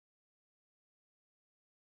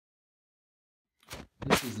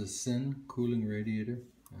This is a SIN cooling radiator,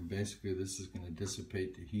 and basically this is going to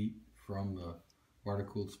dissipate the heat from the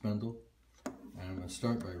water-cooled spindle. And I'm going to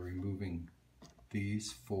start by removing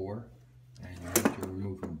these four, and you have to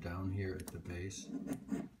remove them down here at the base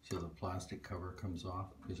so the plastic cover comes off,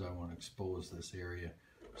 because I want to expose this area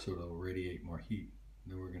so it'll radiate more heat.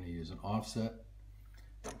 Then we're going to use an offset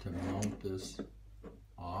to mount this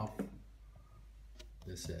off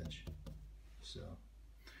this edge. So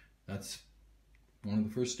that's one of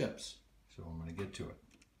the first steps. So I'm going to get to it.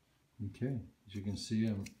 Okay, as you can see,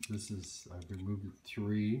 I've removed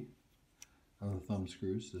 3 of the thumb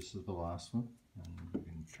screws. This is the last one, and you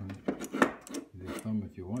can turn it with your thumb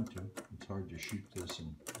if you want to. It's hard to shoot this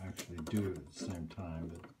and actually do it at the same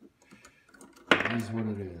time, but it is what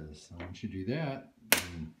it is. And once you do that,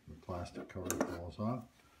 then the plastic cover falls off,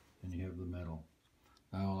 and you have the metal.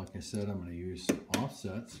 Now, like I said, I'm going to use some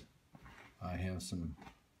offsets. I have some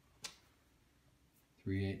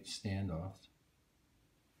 3/8 standoffs,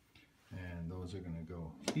 and those are going to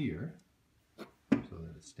go here so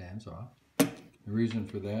that it stands off. The reason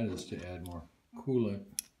for that is to add more coolant,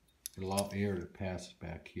 to allow air to pass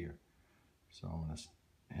back here. So I'm going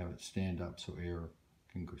to have it stand up so air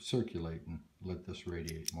can circulate and let this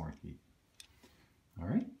radiate more heat. All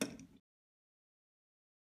right.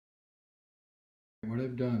 What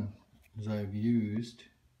I've done is I've used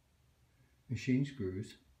machine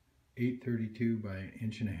screws 832 by 1.5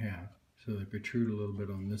 inches, so they protrude a little bit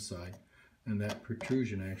on this side, and that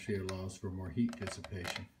protrusion actually allows for more heat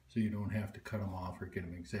dissipation, so you don't have to cut them off or get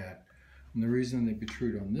them exact. And the reason they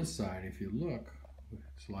protrude on this side, if you look,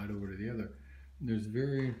 slide over to the other, there's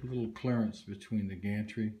very little clearance between the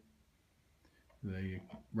gantry, the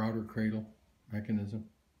router cradle mechanism,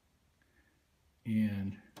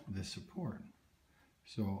 and the support.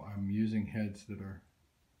 So I'm using heads that are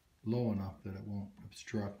low enough that it won't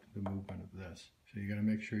obstruct the movement of this. So you got to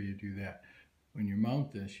make sure you do that. When you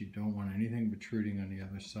mount this, you don't want anything protruding on the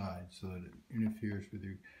other side so that it interferes with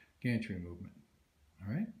your gantry movement.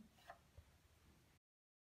 All right?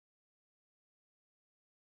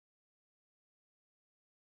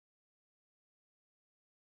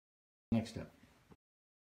 Next step.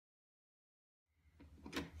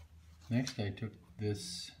 Next, I took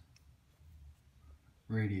this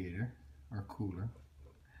radiator or cooler,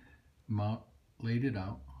 laid it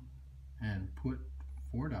out, and put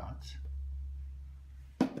 4 dots.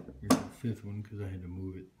 Here's the 5th one because I had to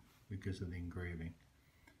move it because of the engraving.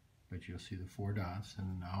 But you'll see the 4 dots,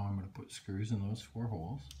 and now I'm going to put screws in those 4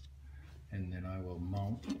 holes, and then I will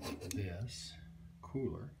mount this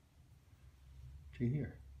cooler to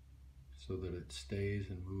here so that it stays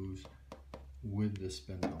and moves with the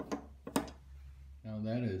spindle. Now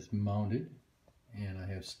that is mounted, and I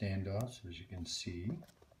have standoffs, as you can see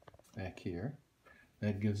back here.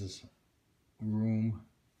 That gives us room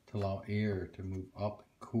to allow air to move up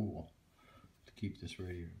and cool, to keep this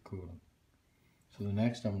radiator cooling. So the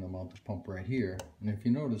next I'm going to mount the pump right here, and if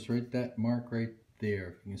you notice right, that mark right there,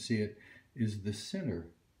 if you can see it, is the center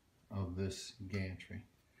of this gantry.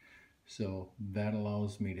 So that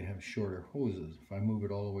allows me to have shorter hoses. If I move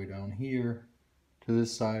it all the way down here to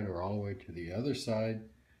this side or all the way to the other side,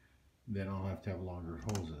 then I'll have to have longer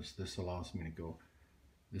hoses. This allows me to go,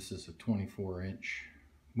 this is a 24-inch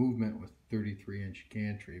movement with 33-inch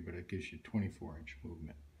gantry, but it gives you 24-inch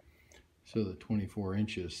movement. So the 24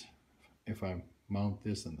 inches, if I mount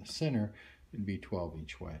this in the center, it'd be 12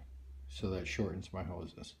 each way. So that shortens my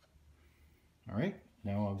hoses. All right,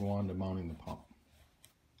 now I'll go on to mounting the pump.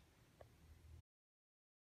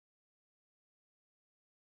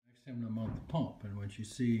 Next I'm going to mount the pump, and what you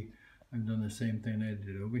see, I've done the same thing I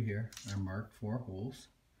did over here. I marked 4 holes,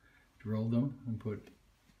 drilled them, and put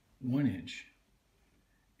 1-inch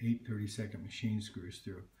 8/32 machine screws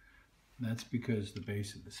through. That's because the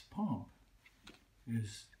base of this pump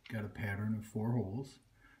is got a pattern of 4 holes,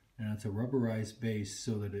 and it's a rubberized base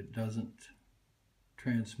so that it doesn't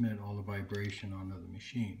transmit all the vibration onto the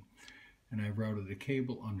machine. And I've routed a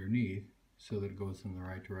cable underneath so that it goes in the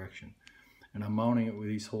right direction. And I'm mounting it with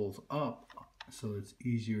these holes up so it's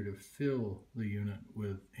easier to fill the unit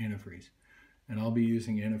with antifreeze. And I'll be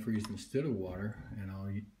using antifreeze instead of water, and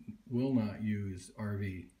I will not use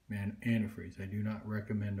RV antifreeze. I do not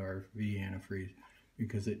recommend RV antifreeze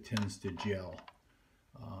because it tends to gel.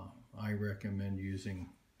 I recommend using,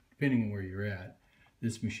 depending on where you're at,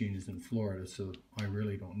 this machine is in Florida, so I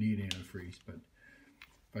really don't need antifreeze. But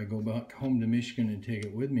if I go back home to Michigan and take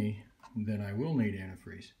it with me, then I will need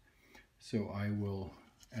antifreeze. So I will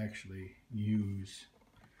actually use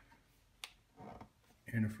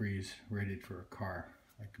antifreeze rated for a car,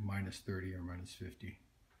 like -30 or -50.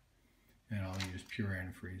 And I'll use pure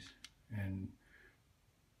antifreeze. And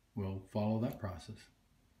we'll follow that process.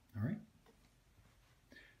 All right.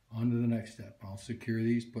 On to the next step. I'll secure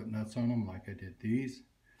these, put nuts on them like I did these,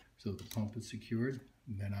 so the pump is secured.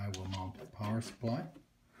 Then I will mount the power supply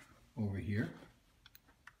over here.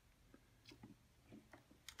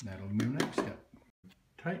 That'll be the next step.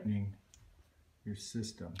 Tightening your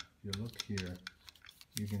system. If you look here,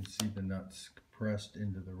 you can see the nuts pressed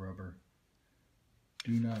into the rubber.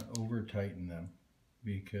 Do not over tighten them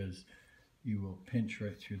because you will pinch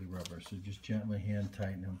right through the rubber. So just gently hand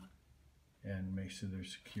tighten them and make sure they're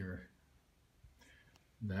secure.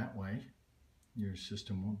 That way your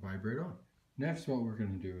system won't vibrate on. Next, what we're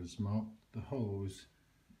going to do is mount the hose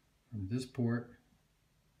from this port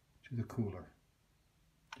to the cooler.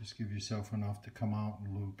 Just give yourself enough to come out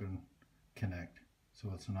and loop and connect.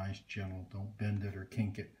 So it's a nice gentle, don't bend it or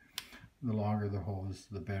kink it. The longer the hose,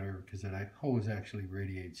 the better, because that hose actually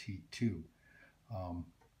radiates heat too.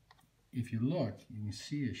 If you look, you can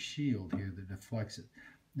see a shield here that deflects it.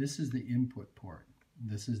 This is the input port.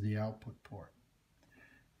 This is the output port.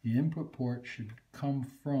 The input port should come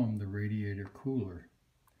from the radiator cooler.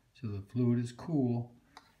 So the fluid is cool,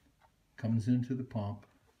 comes into the pump,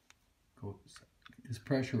 is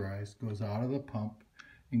pressurized, goes out of the pump,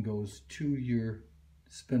 and goes to your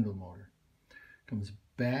spindle motor. Comes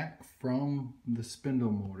back from the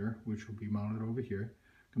spindle motor, which will be mounted over here,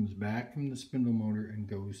 comes back from the spindle motor and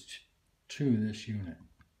goes to this unit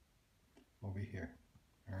over here.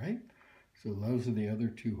 All right, so those are the other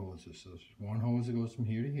two hoses. So there's one hose that goes from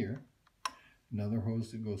here to here, another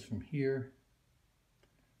hose that goes from here,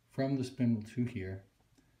 from the spindle to here,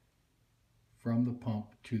 from the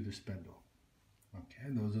pump to the spindle. Okay,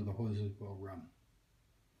 those are the hoses we'll run.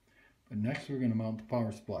 But next we're going to mount the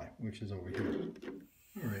power supply, which is over here.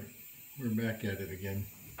 All right, we're back at it again.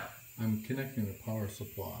 I'm connecting the power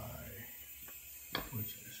supply, which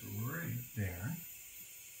is right there,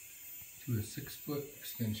 to a 6-foot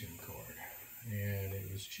extension cord. And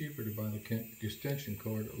it was cheaper to buy the extension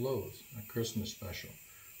cord at Lowe's, a Christmas special,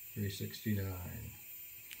 $3.69.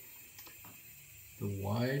 The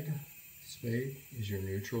wide spade is your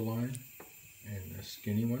neutral line, and the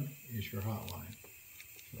skinny one is your hot line.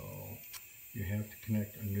 So you have to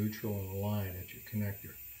connect a neutral and a line at your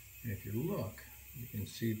connector. And if you look, you can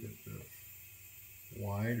see that the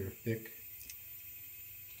wide or thick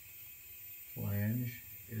flange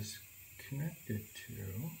is connected to,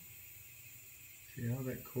 see how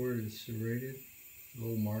that cord is serrated?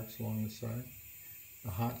 Little marks along the side.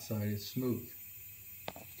 The hot side is smooth,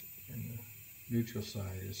 and the neutral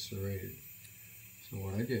side is serrated. So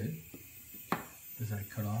what I did is I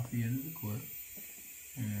cut off the end of the cord,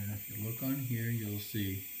 and if you look on here, you'll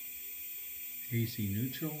see AC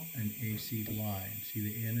neutral and AC line. See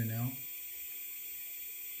the N and L?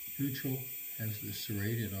 Neutral has the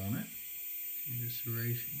serrated on it. See the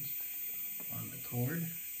serrations on the cord.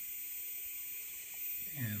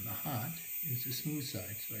 And the hot is the smooth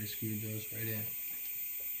side, so I screwed those right in.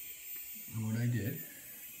 And what I did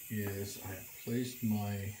is I placed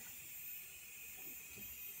my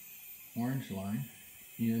orange line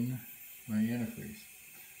in my antifreeze.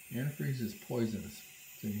 Antifreeze is poisonous,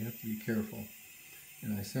 so you have to be careful.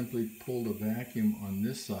 And I simply pulled a vacuum on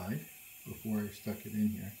this side before I stuck it in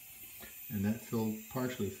here. And that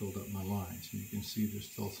partially filled up my lines. And you can see there's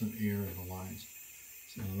still some air in the lines.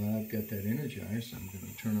 So now that I've got that energized, I'm going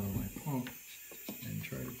to turn on my pump and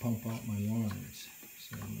try to pump out my lines.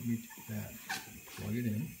 So let me do that. Plug it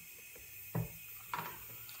in.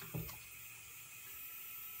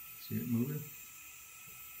 See it moving?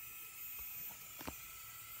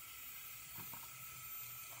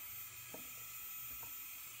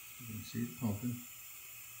 You can see it pumping.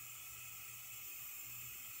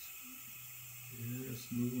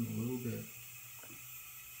 Just moving a little bit.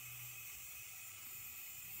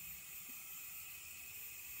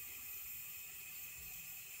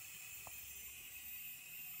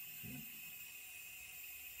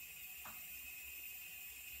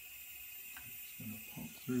 It's going to pump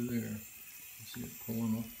through there. You see it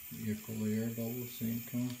pulling up. You pull the air bubble, same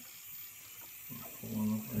time.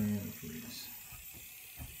 Pulling up our antifreeze.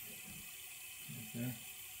 Okay.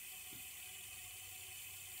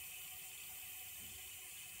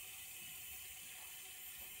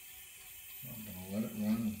 I'm going to let it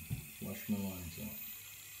run and flush my lines out.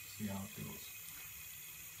 See how it goes.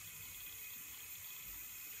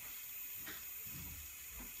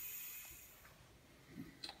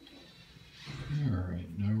 Alright,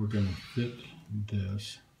 now we're going to fit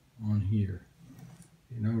this on here.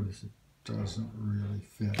 You notice it doesn't really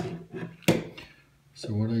fit. So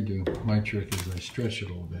what I do, my trick is I stretch it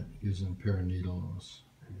a little bit using a pair of needles.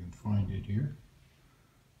 You can find it here.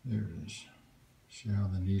 There it is. See how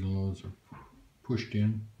the needle nose are pushed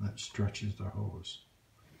in? That stretches the hose.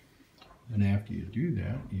 And after you do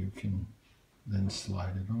that, you can then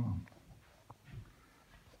slide it on.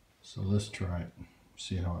 So let's try it,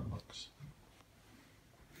 see how it looks.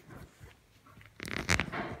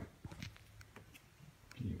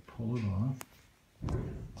 You pull it off.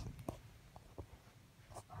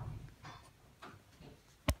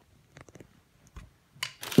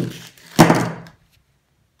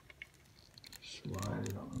 Slide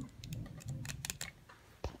it on.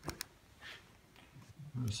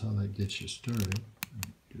 Notice how that gets you started.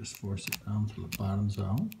 Just force it down till the bottom's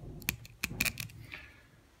out.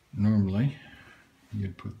 Normally,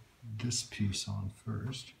 you'd put this piece on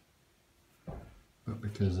first, but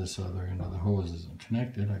because this other end of the hose isn't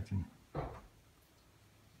connected, I can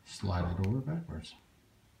slide it over backwards.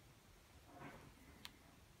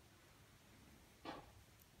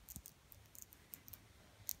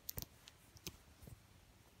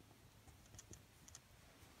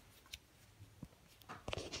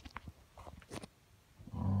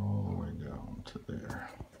 All the way down to there.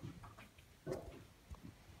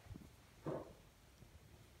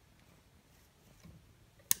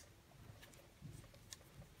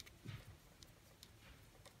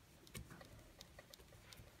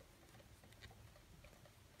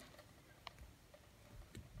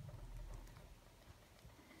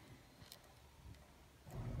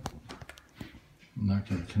 I'm not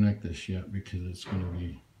going to connect this yet because it's going to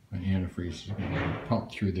be, my antifreeze is going to be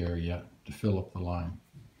pumped through there yet to fill up the line.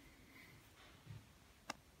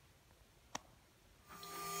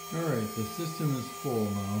 Alright, the system is full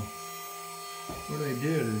now. What I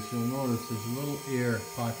did is, you'll notice there's a little air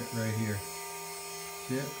pocket right here.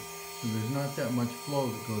 See it? So there's not that much flow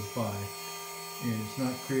that goes by. And it's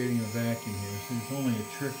not creating a vacuum here. So there's only a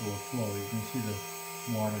trickle of flow. You can see the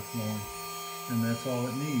water flowing. And that's all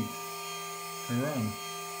it needs to run.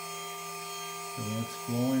 So it's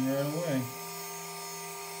flowing right away.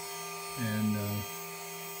 And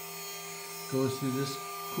goes through this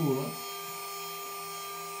coolant.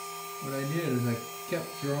 What I did is I kept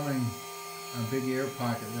drawing a big air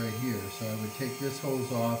pocket right here. So I would take this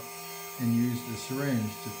hose off and use the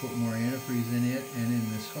syringe to put more antifreeze in it and in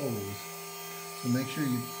this hose. So make sure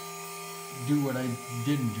you do what I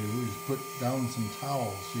didn't do, is put down some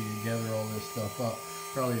towels so you gather all this stuff up.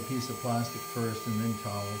 Probably a piece of plastic first and then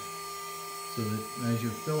towels, so that as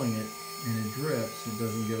you're filling it and it drips, it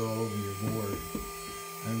doesn't get all over your board.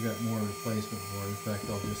 I've got more replacement board. In fact,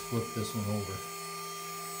 I'll just flip this one over.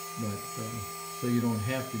 But so you don't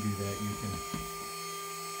have to do that, you can.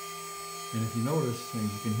 And if you notice, and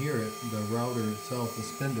you can hear it, the router itself, the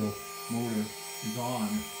spindle motor, is on.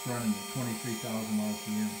 It's running at 23,000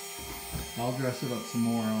 RPM. I'll dress it up some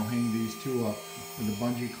more. I'll hang these two up with a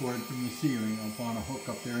bungee cord from the ceiling. I'll want a hook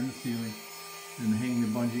up there in the ceiling and hang the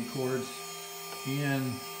bungee cords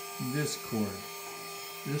and this cord.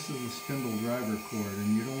 This is the spindle driver cord,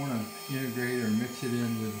 and you don't want to integrate or mix it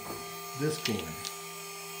in with this cord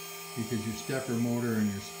because your stepper motor and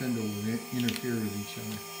your spindle will interfere with each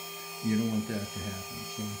other. You don't want that to happen.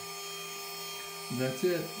 So that's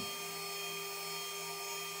it.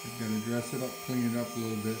 I've got to dress it up, clean it up a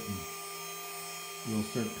little bit, and we'll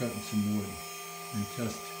start cutting some wood and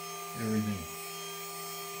test everything.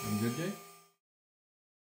 Have a good day.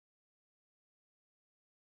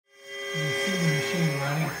 You see the machine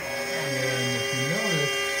running, and if you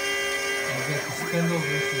notice, I've got the spindle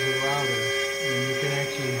versus the router, and you can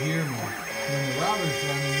actually hear me. When the router's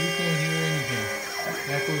running, you can't hear anything.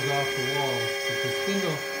 That goes off the wall, but the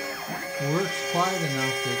spindle works quiet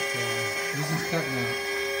enough that this is cutting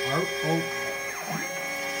out oak,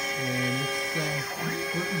 and it's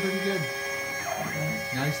working pretty good.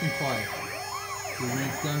 Nice and quiet. So when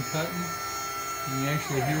it's done cutting, you can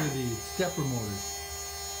actually hear the stepper motors,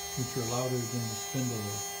 which are louder than the spindle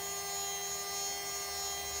is.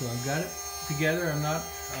 So I've got it together.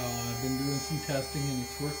 I've been doing some testing, and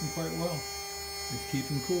it's working quite well. It's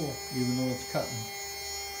keeping cool, even though it's cutting.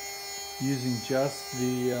 Using just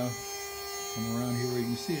the, come around here where you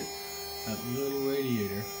can see it, that little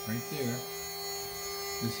radiator right there.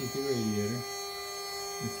 This is the radiator.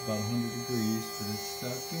 It's about 100 degrees, but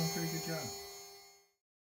it's doing a pretty good job.